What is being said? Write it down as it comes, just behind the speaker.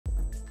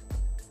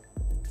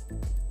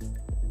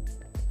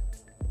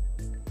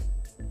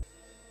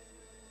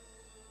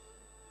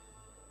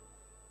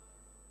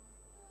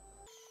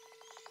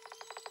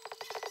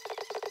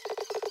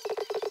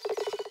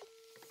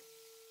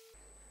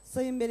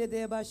Sayın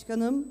Belediye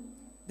Başkanım,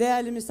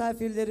 değerli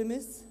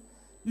misafirlerimiz,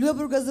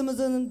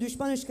 Lüleburgaz'ımızın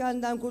düşman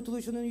işgalinden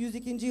kurtuluşunun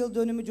 102. yıl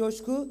dönümü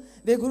coşku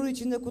ve gurur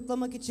içinde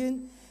kutlamak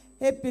için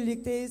hep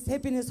birlikteyiz.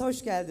 Hepiniz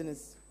hoş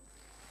geldiniz.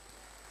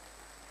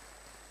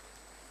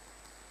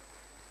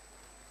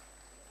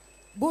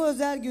 Bu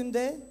özel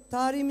günde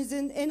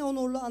tarihimizin en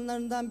onurlu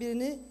anlarından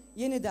birini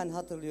yeniden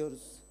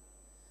hatırlıyoruz.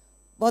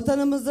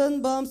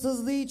 Vatanımızın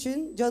bağımsızlığı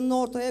için canını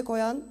ortaya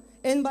koyan,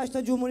 en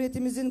başta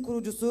Cumhuriyetimizin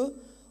kurucusu,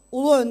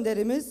 Ulu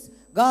Önderimiz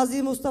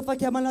Gazi Mustafa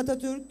Kemal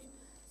Atatürk,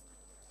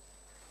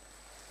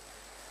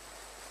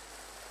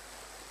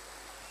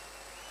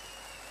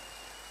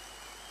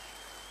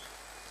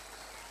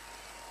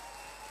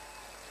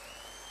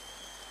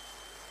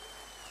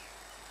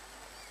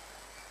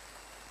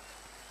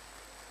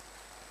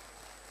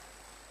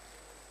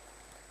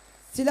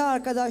 silah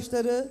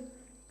arkadaşları,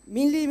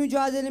 milli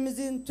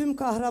mücadelemizin tüm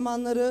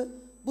kahramanları,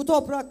 bu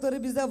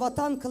toprakları bize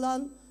vatan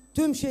kılan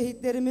tüm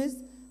şehitlerimiz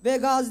ve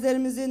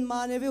gazilerimizin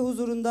manevi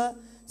huzurunda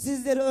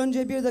sizleri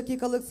önce bir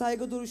dakikalık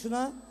saygı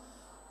duruşuna,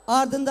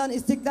 ardından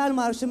İstiklal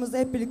Marşımızı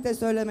hep birlikte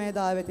söylemeye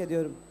davet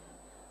ediyorum.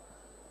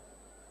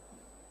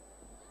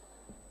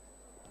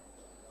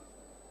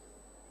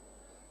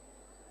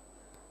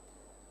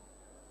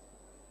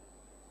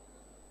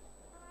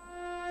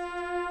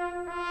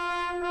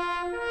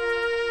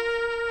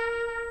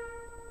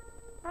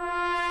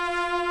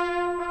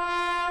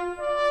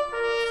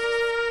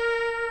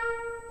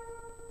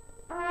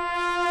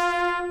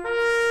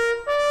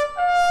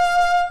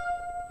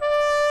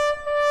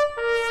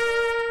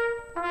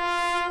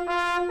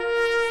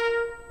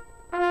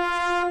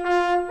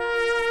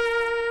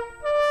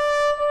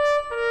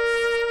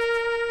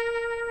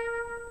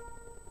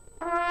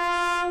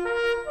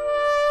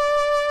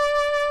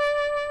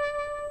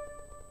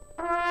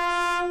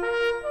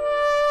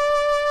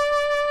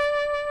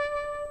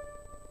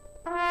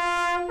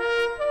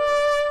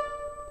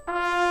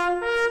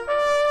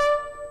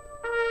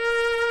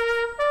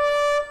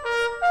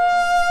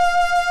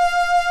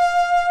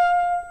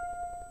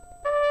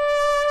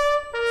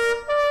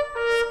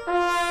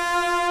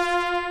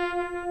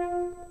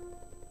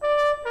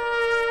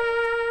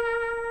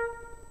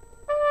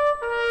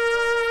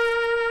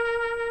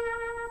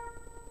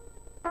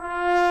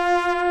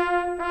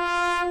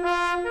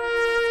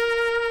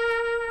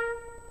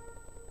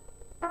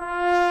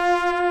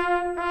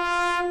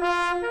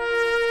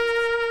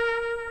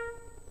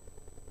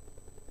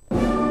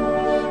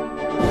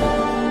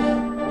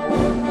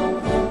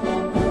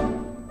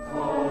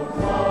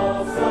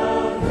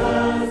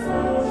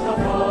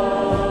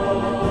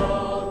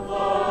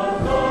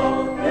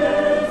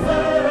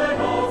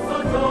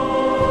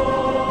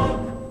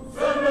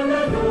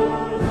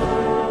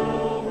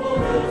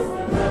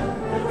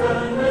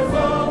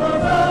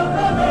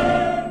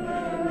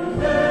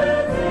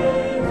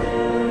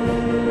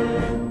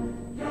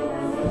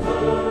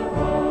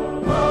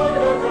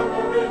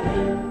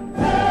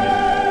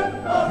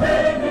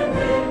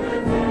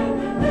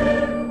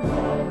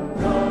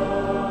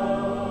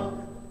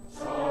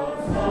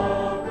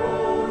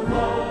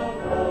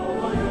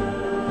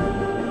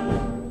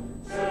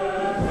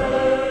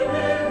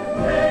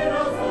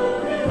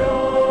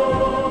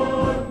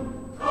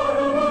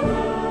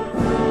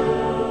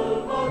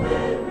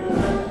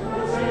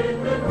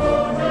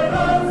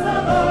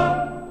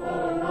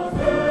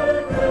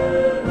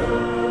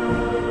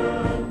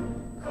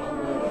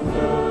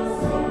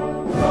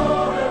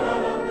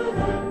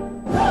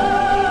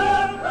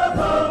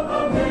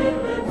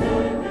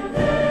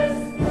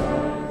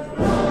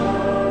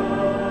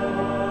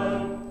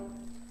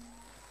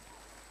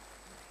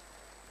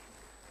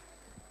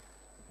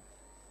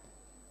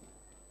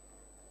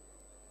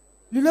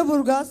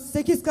 Lüleburgaz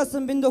 8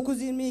 Kasım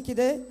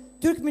 1922'de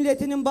Türk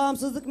milletinin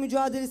bağımsızlık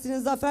mücadelesinin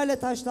zaferle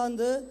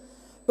taşlandığı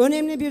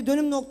önemli bir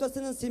dönüm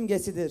noktasının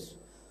simgesidir.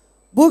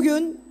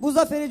 Bugün bu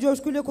zaferi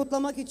coşkuyla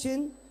kutlamak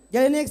için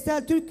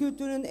geleneksel Türk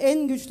kültürünün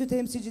en güçlü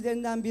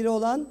temsilcilerinden biri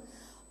olan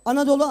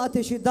Anadolu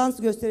Ateşi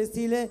dans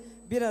gösterisiyle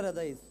bir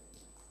aradayız.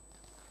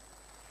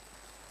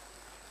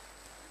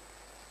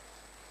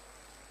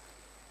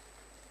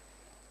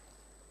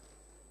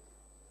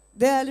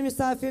 Değerli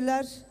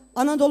misafirler,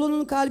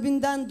 Anadolu'nun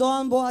kalbinden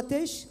doğan bu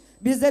ateş,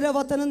 bizlere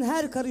vatanın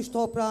her karış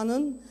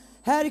toprağının,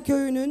 her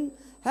köyünün,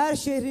 her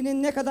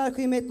şehrinin ne kadar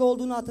kıymetli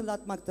olduğunu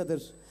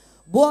hatırlatmaktadır.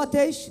 Bu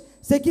ateş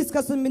 8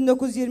 Kasım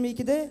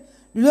 1922'de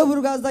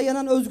Lüleburgaz'da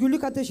yanan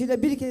özgürlük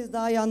ateşiyle bir kez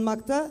daha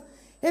yanmakta,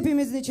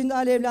 hepimizin içinde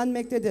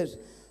alevlenmektedir.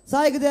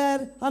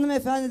 Saygıdeğer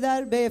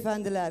hanımefendiler,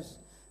 beyefendiler,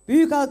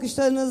 büyük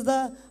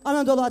alkışlarınızla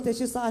Anadolu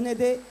Ateşi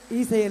sahnede,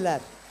 iyi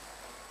seyirler.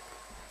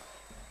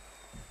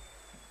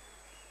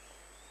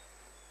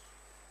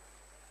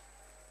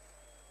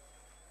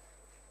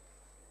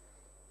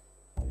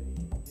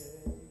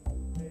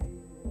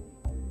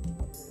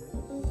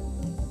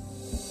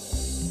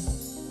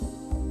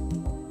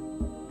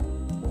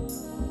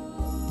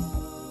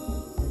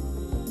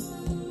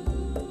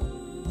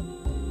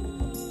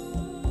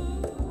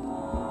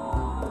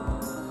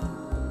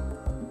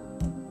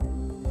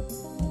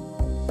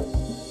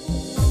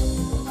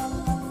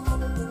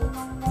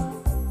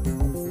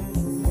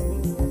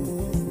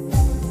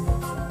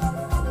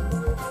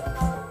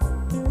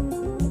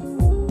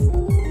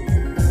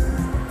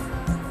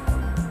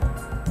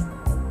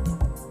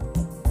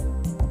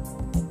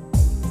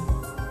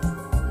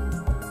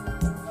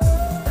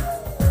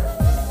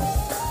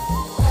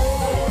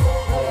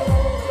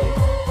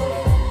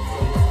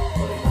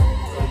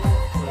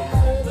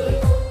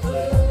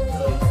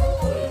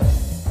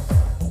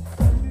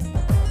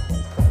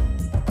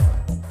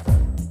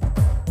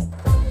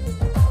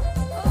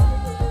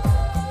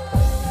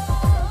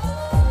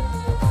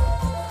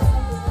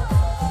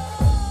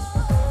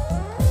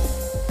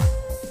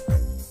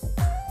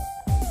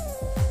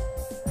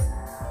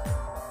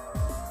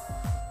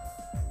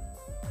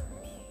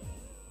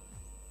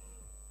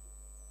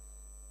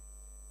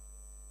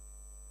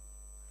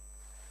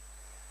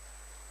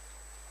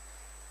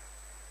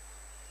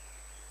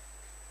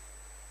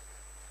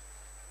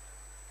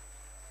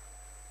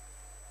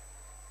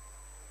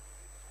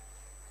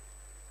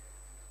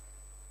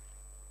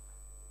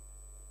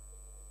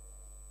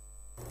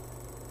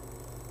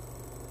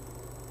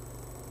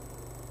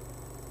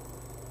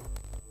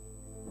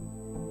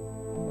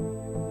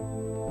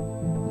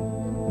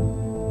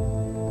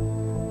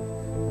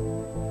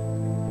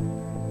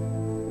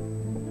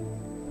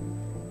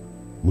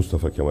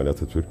 Mustafa Kemal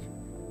Atatürk,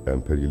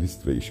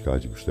 emperyalist ve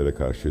işgalci güçlere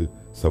karşı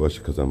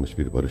savaşı kazanmış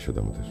bir barış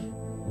adamıdır.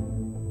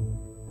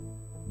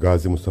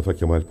 Gazi Mustafa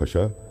Kemal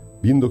Paşa,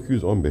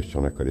 1915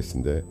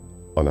 Çanakkale'sinde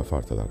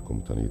Anafartalar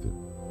komutanıydı.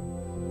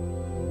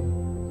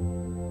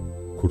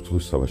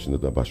 Kurtuluş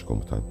Savaşı'nda da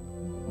başkomutan.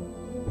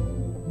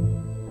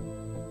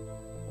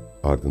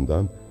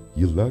 Ardından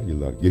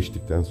yıllar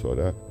geçtikten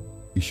sonra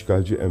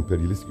işgalci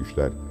emperyalist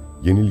güçler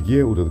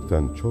yenilgiye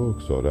uğradıktan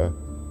çok sonra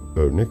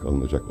örnek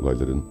alınacak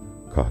olayların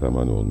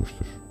kahramanı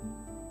olmuştur.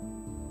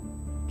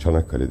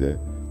 Çanakkale'de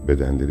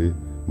bedenleri,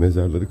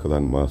 mezarları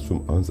kalan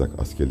masum Anzak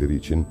askerleri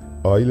için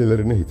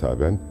ailelerine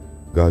hitaben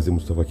Gazi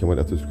Mustafa Kemal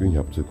Atatürk'ün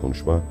yaptığı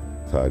konuşma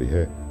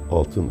tarihe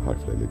altın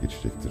harflerle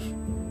geçecektir.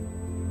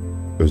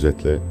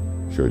 Özetle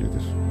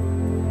şöyledir: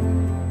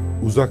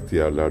 uzak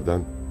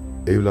diyarlardan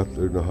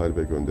evlatlarını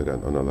harbe gönderen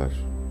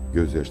analar,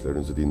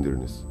 gözyaşlarınızı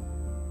dindiriniz.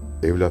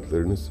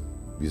 Evlatlarınız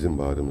bizim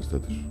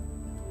bağrımızdadır,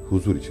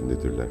 huzur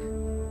içindedirler.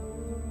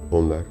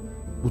 Onlar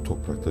bu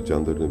toprakta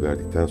canlarını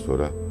verdikten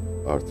sonra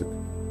artık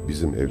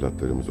bizim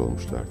evlatlarımız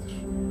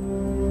olmuşlardır.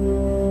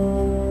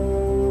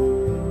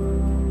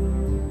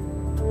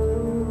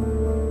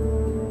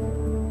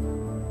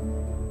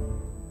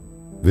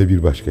 Ve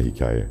bir başka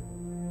hikaye.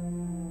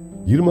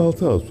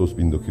 26 Ağustos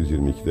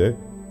 1922'de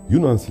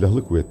Yunan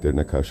Silahlı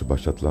Kuvvetlerine karşı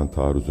başlatılan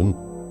taarruzun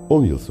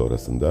 10 yıl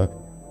sonrasında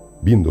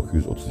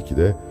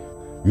 1932'de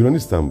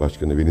Yunanistan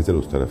Başkanı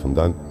Venizelos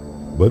tarafından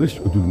barış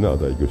ödülüne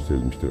aday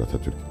gösterilmiştir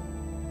Atatürk.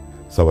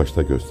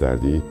 Savaşta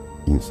gösterdiği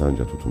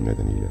insanca tutum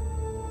nedeniyle.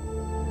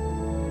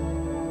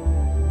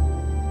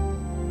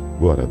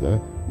 Bu arada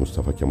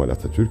Mustafa Kemal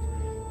Atatürk,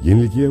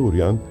 yenilgiye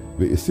uğrayan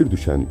ve esir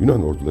düşen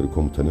Yunan orduları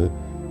komutanı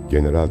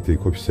General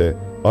Trikopis'e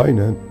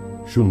aynen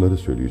şunları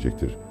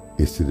söyleyecektir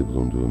esiri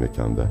bulunduğu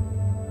mekanda.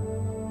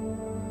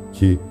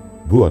 Ki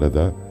bu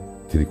arada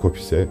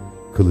Trikopis'e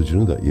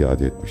kılıcını da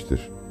iade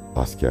etmiştir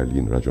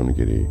askerliğin raconu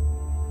gereği.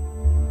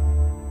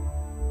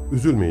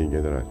 Üzülmeyin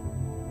general,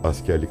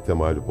 askerlikte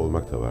mağlup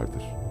olmak da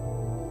vardır.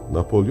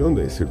 Napolyon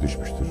da esir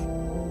düşmüştür.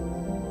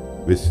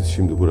 Ve siz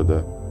şimdi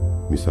burada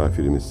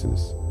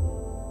misafirimizsiniz.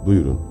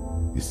 Buyurun,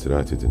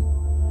 istirahat edin.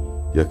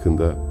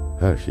 Yakında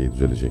her şey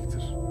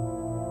düzelecektir.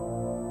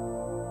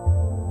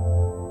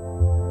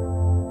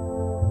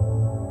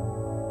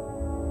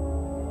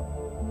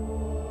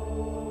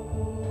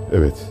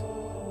 Evet,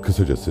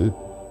 kısacası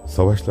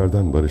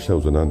savaşlardan barışa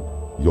uzanan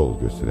yol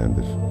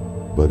gösterendir.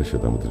 Barış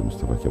adamıdır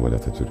Mustafa Kemal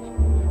Atatürk.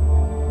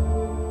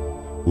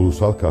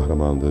 Ulusal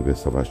kahramanlığı ve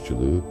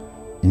savaşçılığı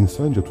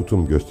insanca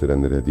tutum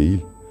gösterenlere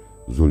değil,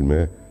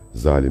 zulme,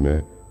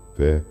 zalime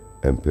ve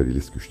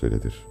emperyalist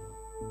güçleredir.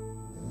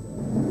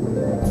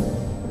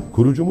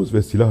 Kurucumuz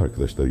ve silah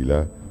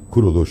arkadaşlarıyla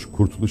kuruluş,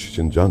 kurtuluş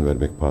için can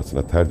vermek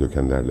pahasına ter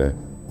dökenlerle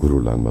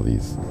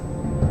gururlanmalıyız.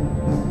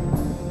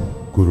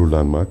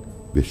 Gururlanmak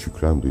ve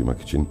şükran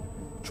duymak için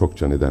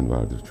çokça neden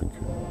vardır çünkü.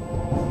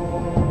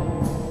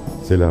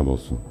 Selam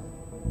olsun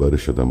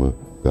barış adamı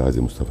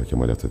Gazi Mustafa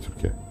Kemal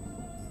Atatürk'e.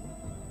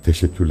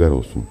 Teşekkürler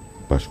olsun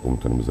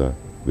başkomutanımıza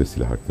ve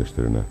silah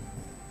arkadaşlarına.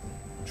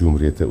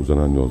 Cumhuriyete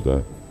uzanan yolda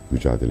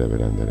mücadele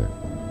verenlere.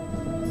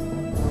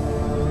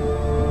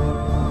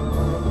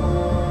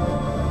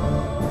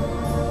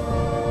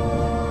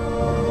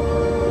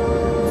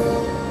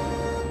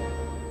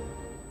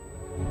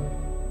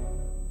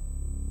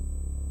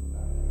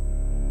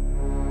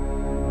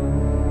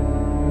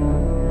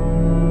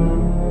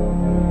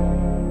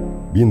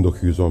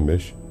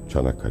 ...1915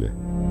 Çanakkale.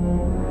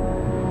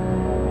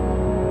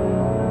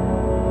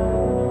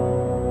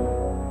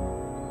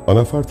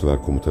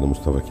 Anafartalar Komutanı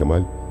Mustafa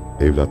Kemal,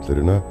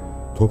 evlatlarına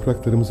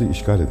topraklarımızı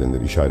işgal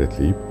edenleri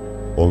işaretleyip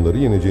onları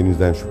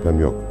yeneceğinizden şüphem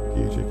yok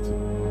diyecekti.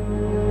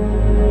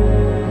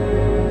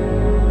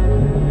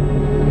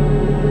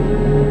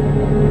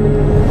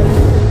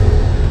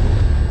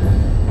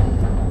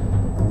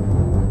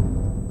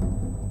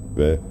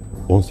 Ve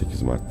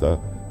 18 Mart'ta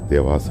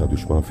devasa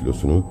düşman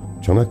filosunu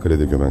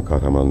Çanakkale'de gömen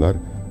kahramanlar,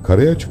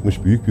 karaya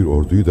çıkmış büyük bir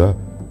orduyu da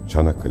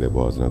Çanakkale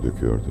boğazına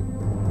döküyordu.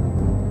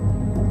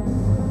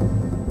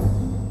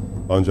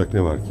 Ancak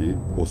ne var ki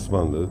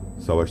Osmanlı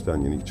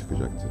savaştan yenik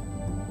çıkacaktı.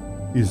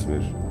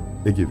 İzmir,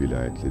 Ege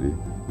vilayetleri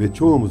ve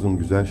çoğumuzun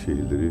güzel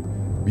şehirleri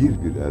bir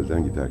bir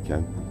elden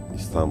giderken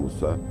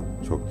İstanbul'sa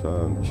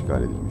çoktan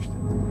işgal edilmişti.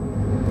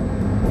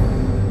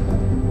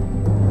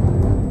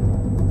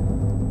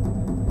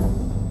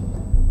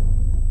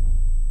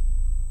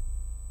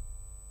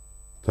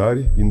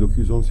 Tarih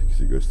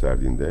 1918'i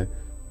gösterdiğinde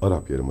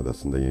Arap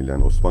Yarımadası'nda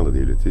yenilen Osmanlı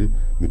Devleti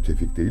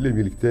müttefikleriyle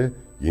birlikte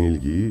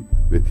yenilgiyi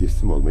ve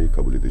teslim olmayı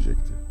kabul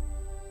edecekti.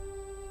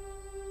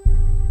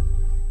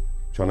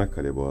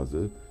 Çanakkale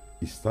Boğazı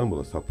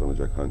İstanbul'a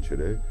saplanacak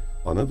hançere,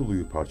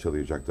 Anadolu'yu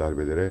parçalayacak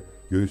darbelere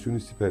göğsünü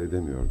siper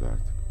edemiyordu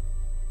artık.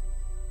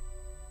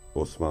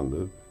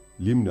 Osmanlı,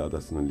 Limni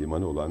Adası'nın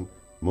limanı olan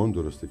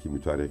Mondros'taki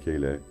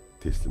mütarekeyle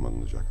teslim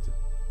alınacaktı.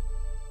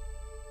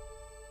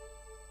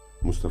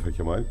 Mustafa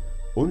Kemal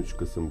 13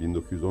 Kasım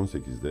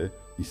 1918'de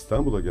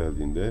İstanbul'a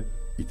geldiğinde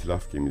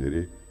itilaf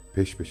gemileri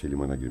peş peşe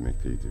limana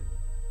girmekteydi.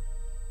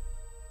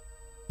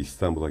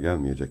 İstanbul'a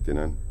gelmeyecek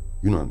denen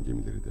Yunan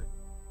gemileri de.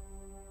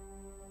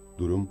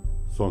 Durum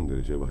son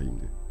derece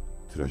vahimdi,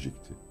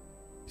 trajikti.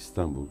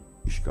 İstanbul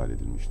işgal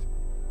edilmişti.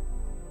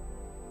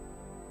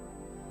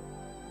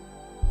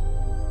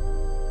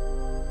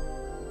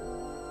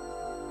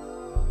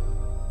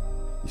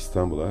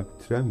 İstanbul'a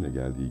trenle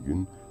geldiği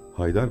gün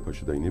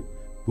Haydarpaşa'da inip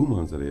bu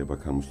manzaraya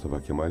bakan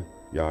Mustafa Kemal,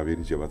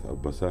 yaveri Cevat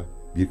Abbas'a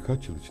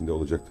birkaç yıl içinde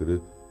olacakları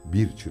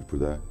bir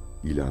çırpıda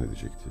ilan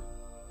edecekti.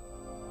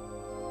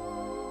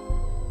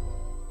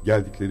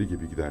 Geldikleri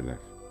gibi giderler.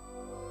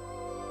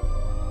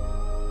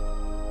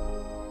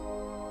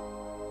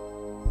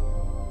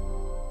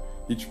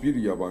 Hiçbir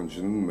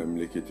yabancının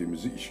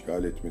memleketimizi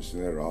işgal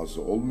etmesine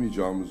razı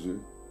olmayacağımızı,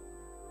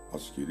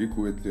 askeri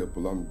kuvvetle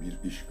yapılan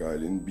bir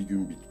işgalin bir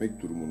gün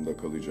bitmek durumunda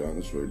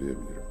kalacağını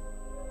söyleyebilirim.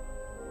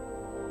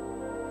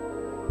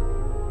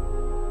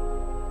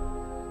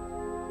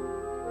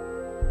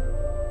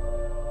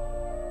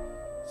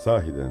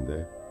 Sahiden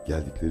de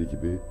geldikleri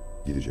gibi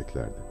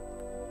gideceklerdi.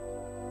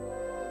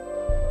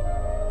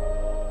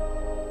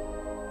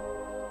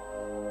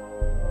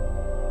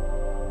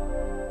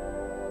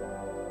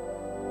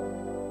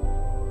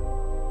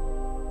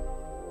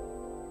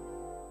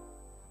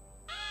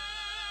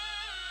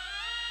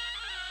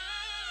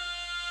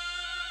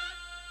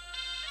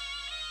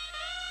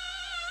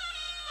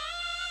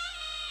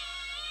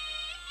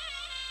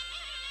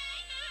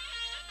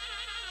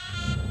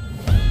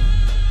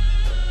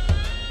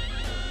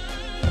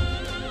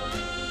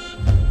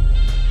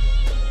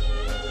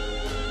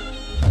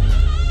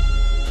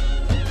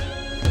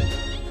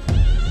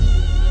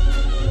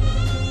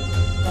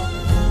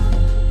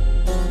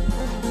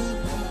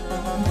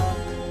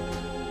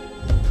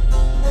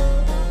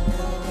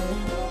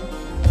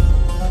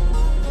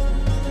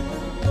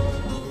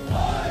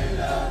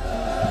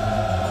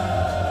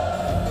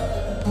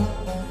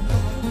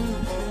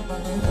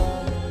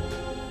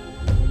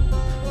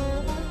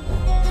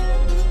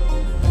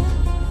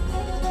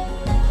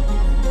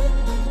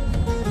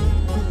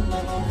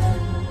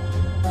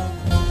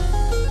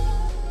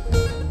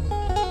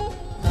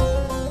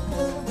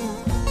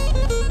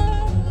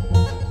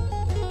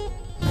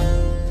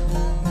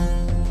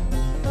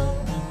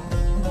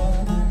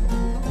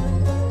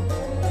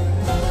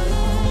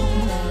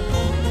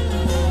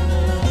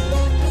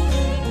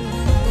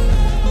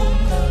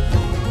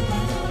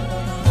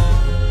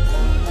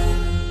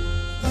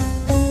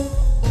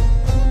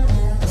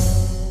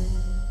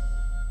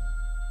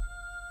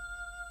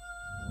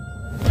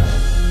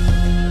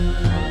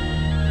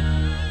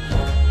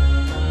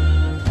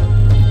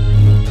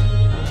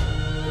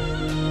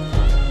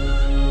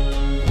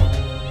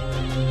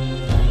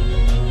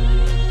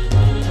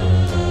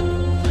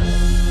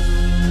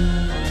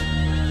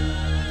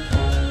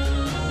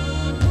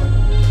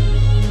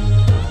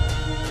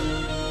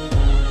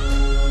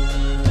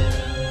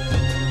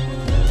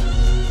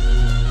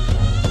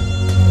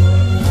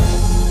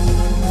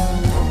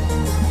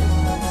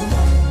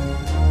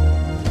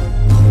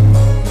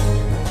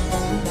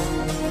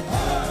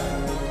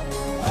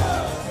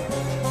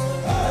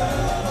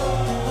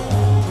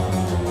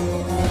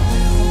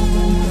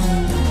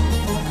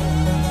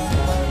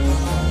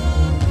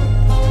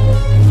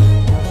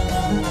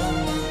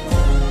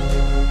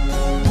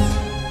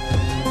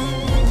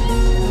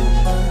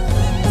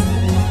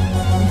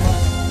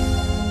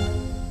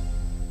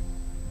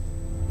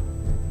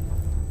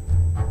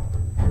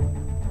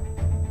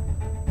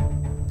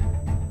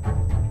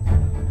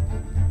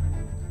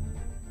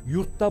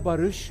 Yurtta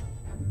barış,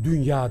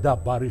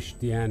 dünyada barış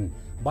diyen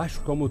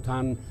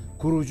Başkomutan,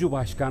 Kurucu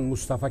Başkan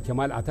Mustafa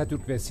Kemal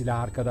Atatürk ve silah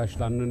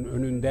arkadaşlarının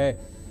önünde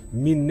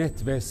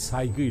minnet ve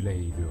saygıyla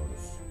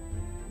eğiliyoruz.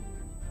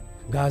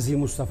 Gazi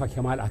Mustafa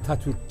Kemal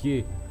Atatürk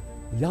ki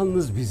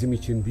yalnız bizim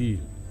için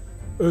değil,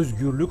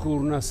 özgürlük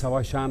uğruna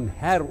savaşan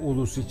her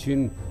ulus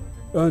için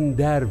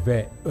önder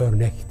ve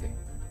örnekti.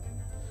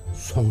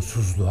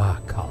 Sonsuzluğa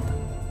kaldı.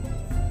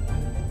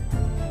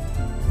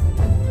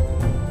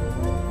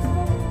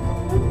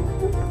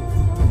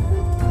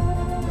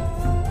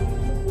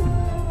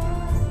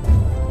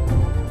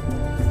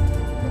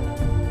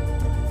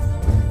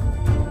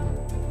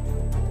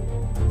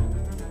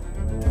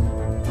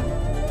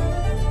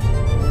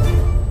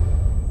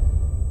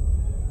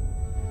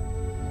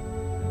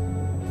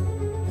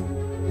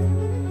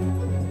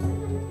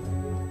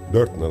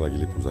 Dört nala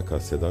gelip uzak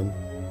Asya'dan,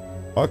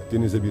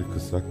 Akdeniz'e bir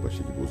kısrak başı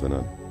gibi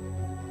uzanan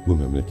bu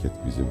memleket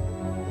bizim.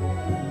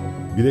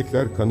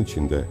 Bilekler kan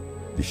içinde,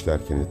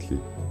 dişler kenetli,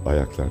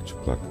 ayaklar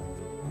çıplak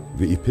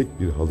ve ipek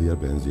bir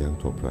halıya benzeyen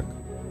toprak.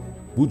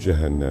 Bu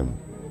cehennem,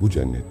 bu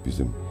cennet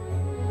bizim.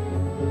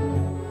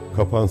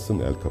 Kapansın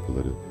el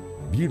kapıları,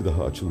 bir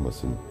daha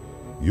açılmasın.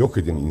 Yok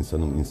edin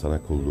insanın insana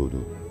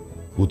kulluğunu.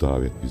 Bu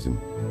davet bizim.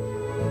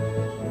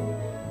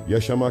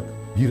 Yaşamak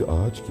bir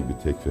ağaç gibi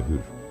tek ve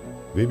hür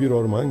ve bir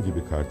orman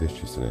gibi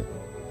kardeşçesine.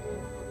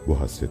 Bu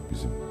hasret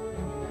bizim.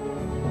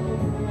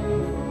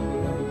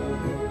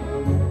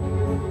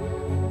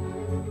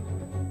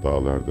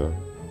 Dağlarda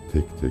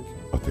tek tek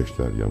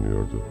ateşler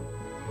yanıyordu.